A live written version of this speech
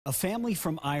A family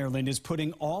from Ireland is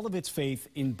putting all of its faith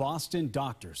in Boston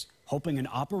doctors, hoping an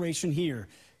operation here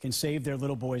can save their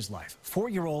little boy's life.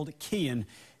 4-year-old Cian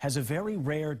has a very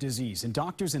rare disease, and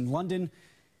doctors in London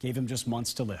gave him just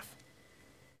months to live.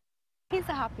 He's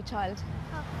a happy child.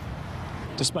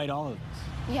 Despite all of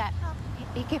this? Yeah,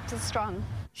 he keeps us strong.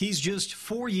 He's just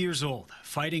 4 years old,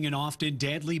 fighting an often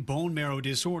deadly bone marrow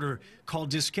disorder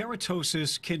called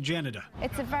dyskeratosis congenita.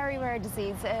 It's a very rare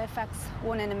disease. It affects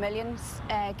 1 in a million.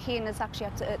 Cian is actually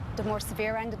at the more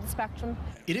severe end of the spectrum.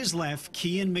 It has left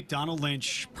Cian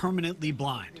McDonnell-Lynch permanently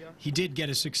blind. He did get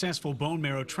a successful bone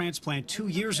marrow transplant 2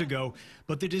 years ago,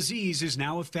 but the disease is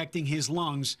now affecting his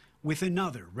lungs with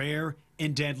another rare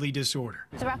and deadly disorder.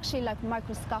 They're actually like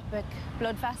microscopic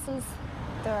blood vessels.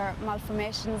 There are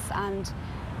malformations, and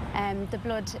the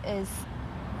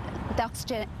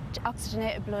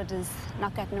oxygenated blood is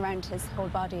not getting around his whole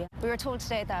body. We were told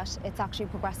today that it's actually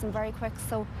progressing very quick,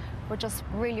 so we're just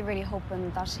really hoping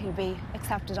that he'll be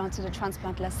accepted onto the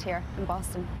transplant list here in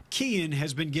Boston. Cian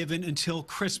has been given until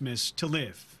Christmas to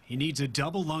live. He needs a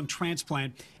double lung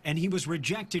transplant, and he was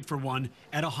rejected for one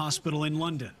at a hospital in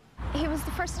London. He was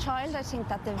the first child, I think,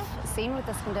 that they've seen with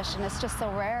this condition. It's just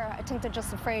so rare. I think they're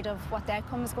just afraid of what the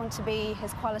outcome is going to be,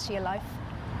 his quality of life.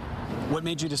 What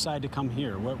made you decide to come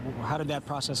here? How did that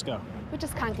process go? We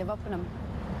just can't give up on him.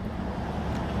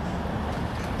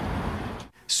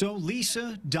 So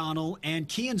Lisa, Donald, and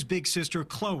Cian's big sister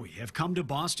Chloe have come to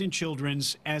Boston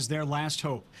Children's as their last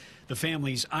hope. The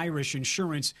family's Irish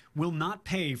insurance will not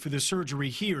pay for the surgery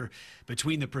here.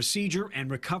 Between the procedure and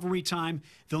recovery time,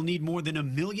 they'll need more than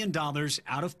 $1 million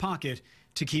out of pocket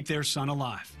to keep their son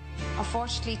alive.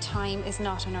 Unfortunately, time is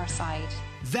not on our side.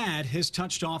 That has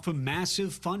touched off a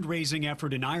massive fundraising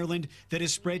effort in Ireland that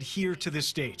has spread here to the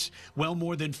States. Well,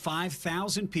 more than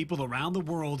 5,000 people around the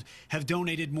world have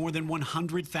donated more than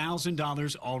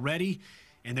 $100,000 already,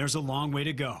 and there's a long way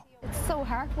to go. It's so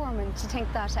heartwarming to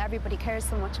think that everybody cares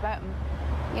so much about him.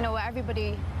 You know,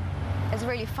 everybody is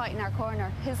really fighting our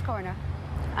corner, his corner,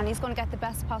 and he's going to get the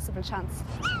best possible chance.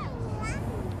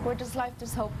 Where there's life,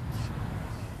 there's hope.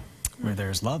 Where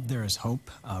there's love, there is hope.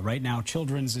 Right now,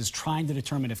 Children's is trying to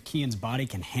determine if Cian's body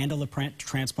can handle a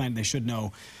transplant. They should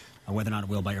know whether or not it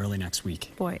will by early next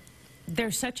week. Boy,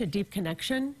 there's such a deep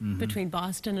connection between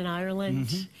Boston and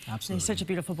Ireland. Absolutely. He's such a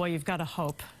beautiful boy. You've got to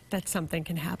hope that something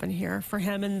can happen here for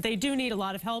him. And they do need a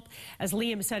lot of help. As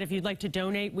Liam said, if you'd like to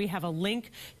donate, we have a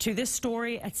link to this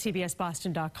story at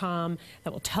cbsboston.com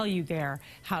that will tell you there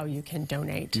how you can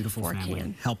donate Beautiful for family.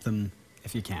 Cian. Help them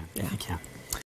if you can. Yeah. If you can.